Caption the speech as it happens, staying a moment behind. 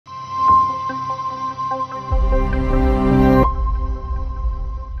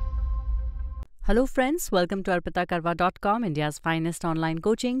Hello friends, welcome to arpitakarwa.com, India's finest online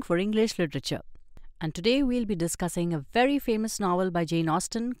coaching for English literature. And today we'll be discussing a very famous novel by Jane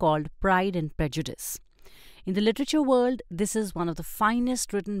Austen called Pride and Prejudice. In the literature world, this is one of the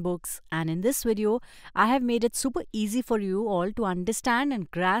finest written books, and in this video, I have made it super easy for you all to understand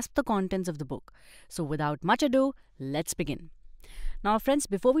and grasp the contents of the book. So without much ado, let's begin. Now friends,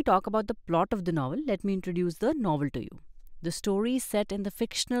 before we talk about the plot of the novel, let me introduce the novel to you. The story is set in the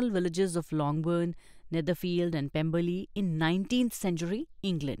fictional villages of Longbourn, Netherfield and Pemberley in 19th century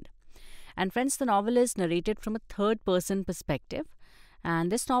England. And friends, the novel is narrated from a third-person perspective,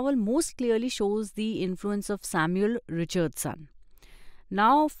 and this novel most clearly shows the influence of Samuel Richardson.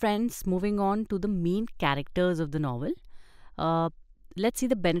 Now friends, moving on to the main characters of the novel. Let's see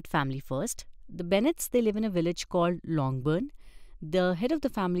the Bennet family first. The Bennets, they live in a village called Longbourn. The head of the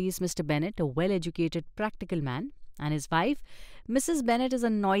family is Mr. Bennet, a well-educated, practical man. And his wife, Mrs. Bennet, is a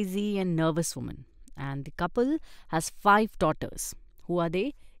noisy and nervous woman. And the couple has 5 daughters. Who are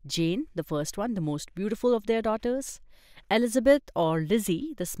they? Jane, the first one, the most beautiful of their daughters. Elizabeth or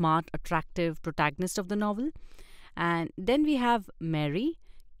Lizzie, the smart, attractive protagonist of the novel. And then we have Mary,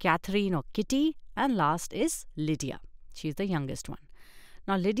 Catherine or Kitty, and last is Lydia. She is the youngest one.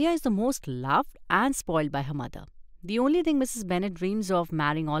 Now Lydia is the most loved and spoiled by her mother. The only thing Mrs. Bennet dreams of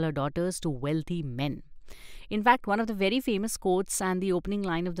marrying all her daughters to wealthy men. In fact, one of the very famous quotes and the opening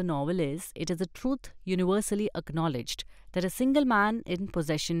line of the novel is, "It is a truth universally acknowledged that a single man in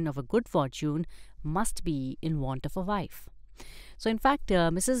possession of a good fortune must be in want of a wife." So in fact,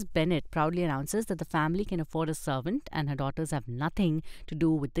 Mrs. Bennet proudly announces that the family can afford a servant and her daughters have nothing to do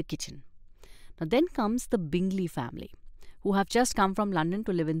with the kitchen. Now then comes the Bingley family, who have just come from London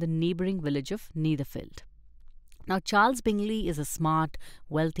to live in the neighbouring village of Netherfield. Now Charles Bingley is a smart,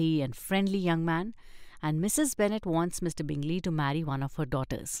 wealthy and friendly young man, and Mrs. Bennet wants Mr. Bingley to marry one of her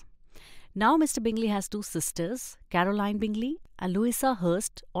daughters. Now Mr. Bingley has 2 sisters, Caroline Bingley and Louisa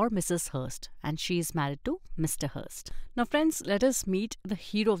Hurst or Mrs. Hurst, and she is married to Mr. Hurst. Now friends, let us meet the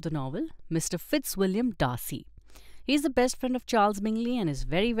hero of the novel, Mr. Fitzwilliam Darcy. He is the best friend of Charles Bingley and is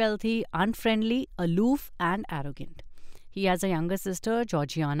very wealthy, unfriendly, aloof and arrogant. He has a younger sister,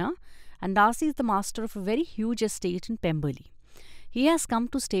 Georgiana, and Darcy is the master of a very huge estate in Pemberley. He has come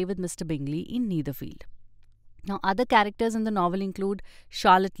to stay with Mr. Bingley in Netherfield. Now, other characters in the novel include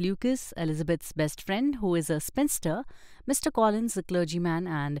Charlotte Lucas, Elizabeth's best friend, who is a spinster, Mr. Collins, the clergyman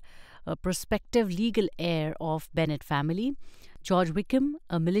and a prospective legal heir of Bennet family, George Wickham,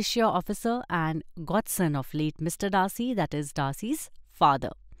 a militia officer and godson of late Mr. Darcy, that is Darcy's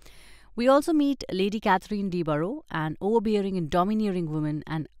father. We also meet Lady Catherine de Boroughs, an overbearing and domineering woman,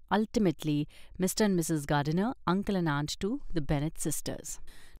 and ultimately Mr. and Mrs. Gardiner, uncle and aunt to the Bennet sisters.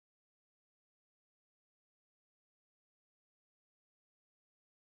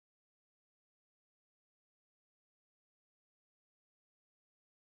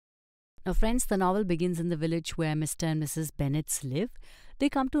 Now friends, the novel begins in the village where Mr. and Mrs. Bennets live. They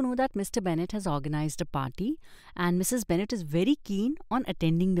come to know that Mr. Bennet has organized a party and Mrs. Bennet is very keen on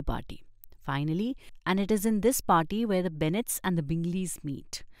attending the party. Finally, and it is in this party where the Bennets and the Bingleys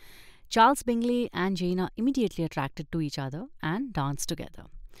meet. Charles Bingley and Jane are immediately attracted to each other and dance together.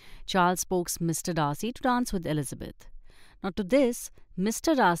 Charles pokes Mr. Darcy to dance with Elizabeth. Now to this,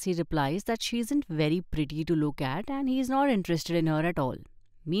 Mr. Darcy replies that she isn't very pretty to look at and he is not interested in her at all.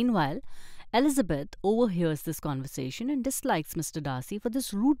 Meanwhile, Elizabeth overhears this conversation and dislikes Mr. Darcy for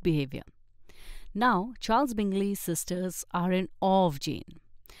this rude behavior. Now, Charles Bingley's sisters are in awe of Jane.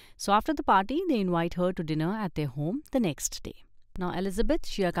 So after the party, they invite her to dinner at their home the next day. Now Elizabeth,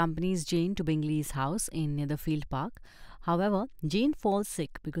 she accompanies Jane to Bingley's house in Netherfield Park. However, Jane falls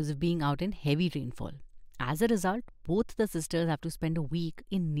sick because of being out in heavy rainfall. As a result, both the sisters have to spend a week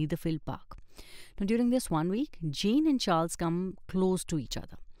in Netherfield Park. Now during this 1 week, Jane and Charles come close to each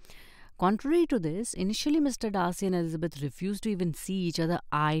other. Contrary to this, initially Mr. Darcy and Elizabeth refuse to even see each other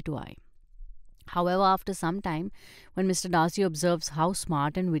eye to eye. However, after some time, when Mr. Darcy observes how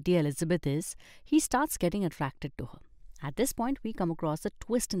smart and witty Elizabeth is, he starts getting attracted to her. At this point, we come across a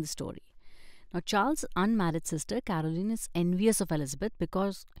twist in the story. Now, Charles' unmarried sister, Caroline, is envious of Elizabeth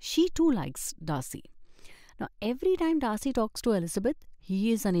because she too likes Darcy. Now, every time Darcy talks to Elizabeth,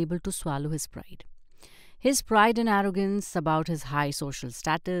 he is unable to swallow his pride. His pride and arrogance about his high social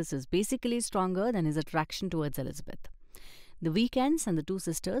status is basically stronger than his attraction towards Elizabeth. The weekends and the 2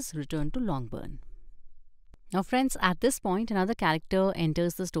 sisters return to Longbourn. Now friends, at this point another character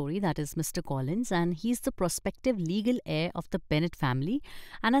enters the story, that is Mr. Collins, and he's the prospective legal heir of the Bennet family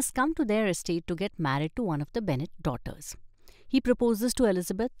and has come to their estate to get married to one of the Bennet daughters. He proposes to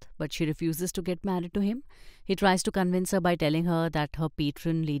Elizabeth, but she refuses to get married to him. He tries to convince her by telling her that her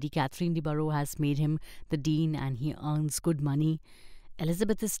patron, Lady Catherine de Boroughh, has made him the dean and he earns good money.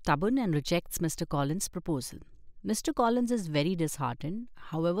 Elizabeth is stubborn and rejects Mr. Collins' proposal. Mr. Collins is very disheartened.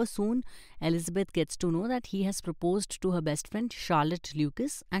 However, soon Elizabeth gets to know that he has proposed to her best friend Charlotte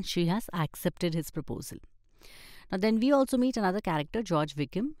Lucas and she has accepted his proposal. Now then we also meet another character, George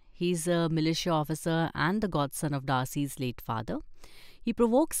Wickham. He's a militia officer and the godson of Darcy's late father. He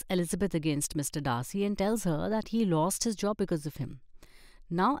provokes Elizabeth against Mr. Darcy and tells her that he lost his job because of him.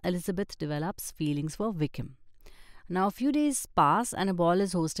 Now Elizabeth develops feelings for Wickham. Now a few days pass and a ball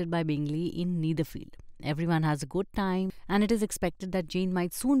is hosted by Bingley in Netherfield. Everyone has a good time and it is expected that Jane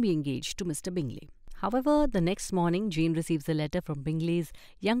might soon be engaged to Mr. Bingley. However, the next morning Jane receives a letter from Bingley's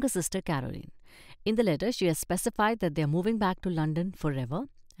younger sister Caroline. In the letter, she has specified that they are moving back to London forever.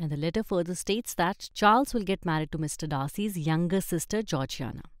 And the letter further states that Charles will get married to Mr. Darcy's younger sister,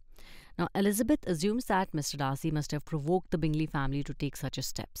 Georgiana. Now, Elizabeth assumes that Mr. Darcy must have provoked the Bingley family to take such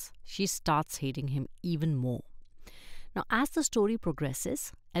steps. She starts hating him even more. Now, as the story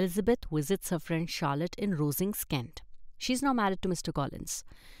progresses, Elizabeth visits her friend Charlotte in Rosings, Kent. She's now married to Mr. Collins.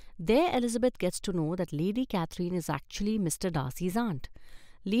 There, Elizabeth gets to know that Lady Catherine is actually Mr. Darcy's aunt.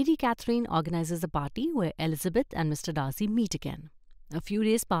 Lady Catherine organizes a party where Elizabeth and Mr. Darcy meet again. A few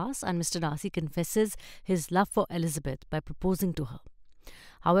days pass and Mr. Darcy confesses his love for Elizabeth by proposing to her.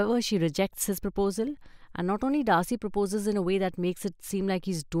 However, she rejects his proposal, and not only Darcy proposes in a way that makes it seem like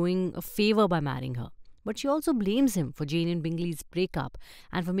he's doing a favor by marrying her, but she also blames him for Jane and Bingley's breakup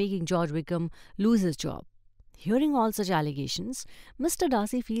and for making George Wickham lose his job. Hearing all such allegations, Mr.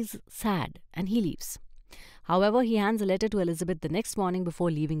 Darcy feels sad and he leaves. However, he hands a letter to Elizabeth the next morning before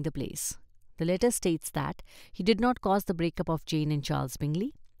leaving the place. The letter states that he did not cause the breakup of Jane and Charles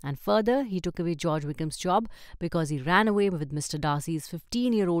Bingley, and further, he took away George Wickham's job because he ran away with Mr. Darcy's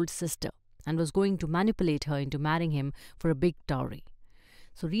 15-year-old sister and was going to manipulate her into marrying him for a big dowry.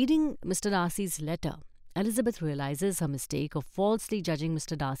 So, reading Mr. Darcy's letter, Elizabeth realizes her mistake of falsely judging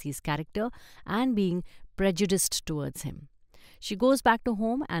Mr. Darcy's character and being prejudiced towards him. She goes back to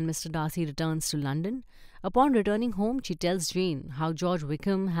home and Mr. Darcy returns to London. Upon returning home, she tells Jane how George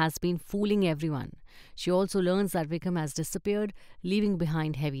Wickham has been fooling everyone. She also learns that Wickham has disappeared, leaving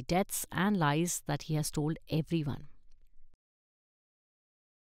behind heavy debts and lies that he has told everyone.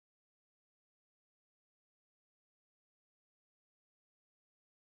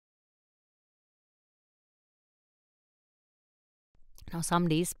 Now, some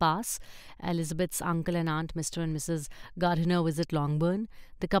days pass. Elizabeth's uncle and aunt, Mr. and Mrs. Gardiner, visit Longbourn.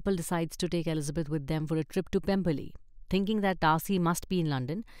 The couple decides to take Elizabeth with them for a trip to Pemberley. Thinking that Darcy must be in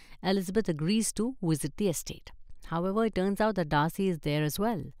London, Elizabeth agrees to visit the estate. However, it turns out that Darcy is there as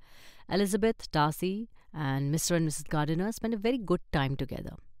well. Elizabeth, Darcy, and Mr. and Mrs. Gardiner spend a very good time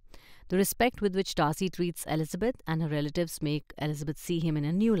together. The respect with which Darcy treats Elizabeth and her relatives make Elizabeth see him in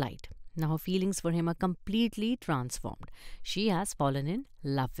a new light. Now her feelings for him are completely transformed. She has fallen in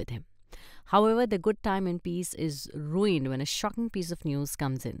love with him. However, the good time and peace is ruined when a shocking piece of news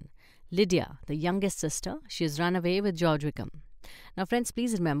comes in. Lydia, the youngest sister, she has run away with George Wickham. Now friends,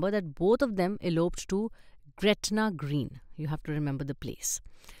 please remember that both of them eloped to Gretna Green. You have to remember the place.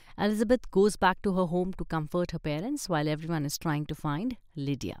 Elizabeth goes back to her home to comfort her parents while everyone is trying to find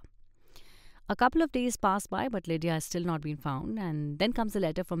Lydia. A couple of days pass by, but Lydia has still not been found, and then comes a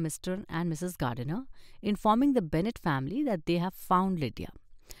letter from Mr. and Mrs. Gardiner informing the Bennet family that they have found Lydia.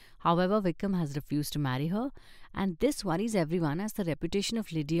 However, Wickham has refused to marry her, and this worries everyone as the reputation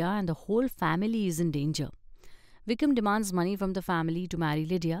of Lydia and the whole family is in danger. Wickham demands money from the family to marry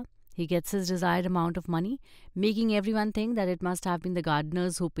Lydia. He gets his desired amount of money, making everyone think that it must have been the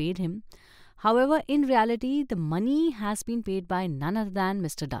Gardiners who paid him. However, in reality, the money has been paid by none other than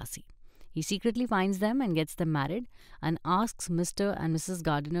Mr. Darcy. He secretly finds them and gets them married and asks Mr. and Mrs.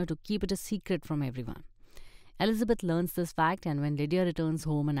 Gardiner to keep it a secret from everyone. Elizabeth learns this fact, and when Lydia returns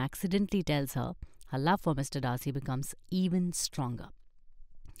home and accidentally tells her, her love for Mr. Darcy becomes even stronger.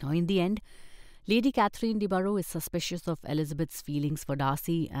 Now, in the end, Lady Catherine de Boroughh is suspicious of Elizabeth's feelings for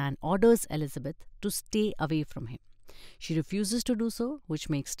Darcy and orders Elizabeth to stay away from him. She refuses to do so, which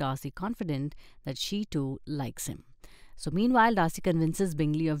makes Darcy confident that she too likes him. So meanwhile, Darcy convinces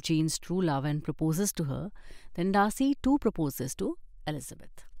Bingley of Jane's true love and proposes to her. Then Darcy too proposes to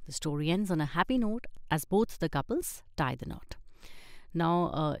Elizabeth. The story ends on a happy note as both the couples tie the knot.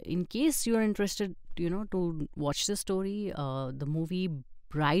 Now, in case you are interested, to watch the story, the movie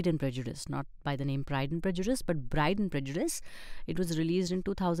Bride and Prejudice, not by the name Pride and Prejudice, but Bride and Prejudice. It was released in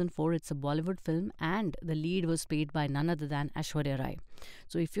 2004. It's a Bollywood film, and the lead was played by none other than Aishwarya Rai.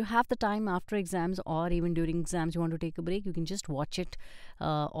 So if you have the time after exams or even during exams you want to take a break, you can just watch it.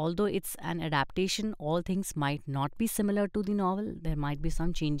 Although it's an adaptation, all things might not be similar to the novel. There might be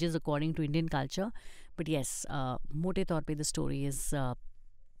some changes according to Indian culture. But yes, mote taur pe the story is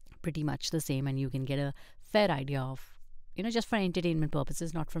pretty much the same, and you can get a fair idea of, just for entertainment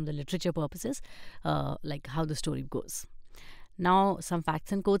purposes, not from the literature purposes, like how the story goes. Now, some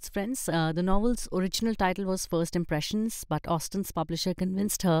facts and quotes, friends. The novel's original title was First Impressions, but Austen's publisher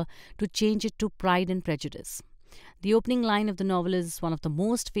convinced her to change it to Pride and Prejudice. The opening line of the novel is one of the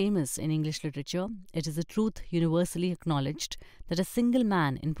most famous in English literature. It is a truth universally acknowledged that a single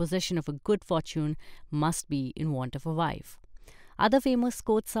man in possession of a good fortune must be in want of a wife. Other famous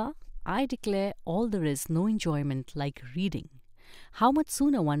quotes are, I declare all there is no enjoyment like reading. How much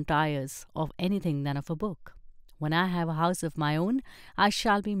sooner one tires of anything than of a book. When I have a house of my own, I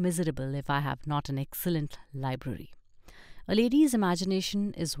shall be miserable if I have not an excellent library. A lady's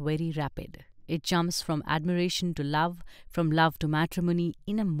imagination is very rapid. It jumps from admiration to love, from love to matrimony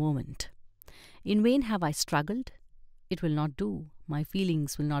in a moment. In vain have I struggled. It will not do. My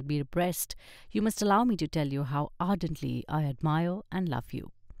feelings will not be repressed. You must allow me to tell you how ardently I admire and love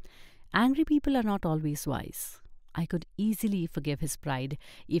you. Angry people are not always wise. I could easily forgive his pride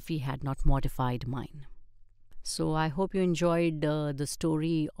if he had not mortified mine. So I hope you enjoyed the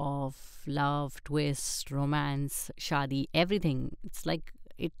story of love, twist, romance, shadi, everything. It's like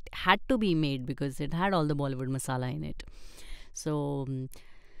it had to be made because it had all the Bollywood masala in it. So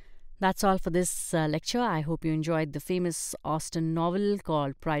that's all for this lecture. I hope you enjoyed the famous Austen novel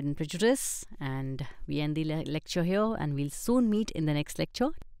called Pride and Prejudice. And we end the lecture here, and we'll soon meet in the next lecture.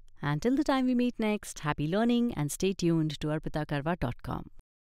 Until the time we meet next, happy learning and stay tuned to arpitakarwa.com.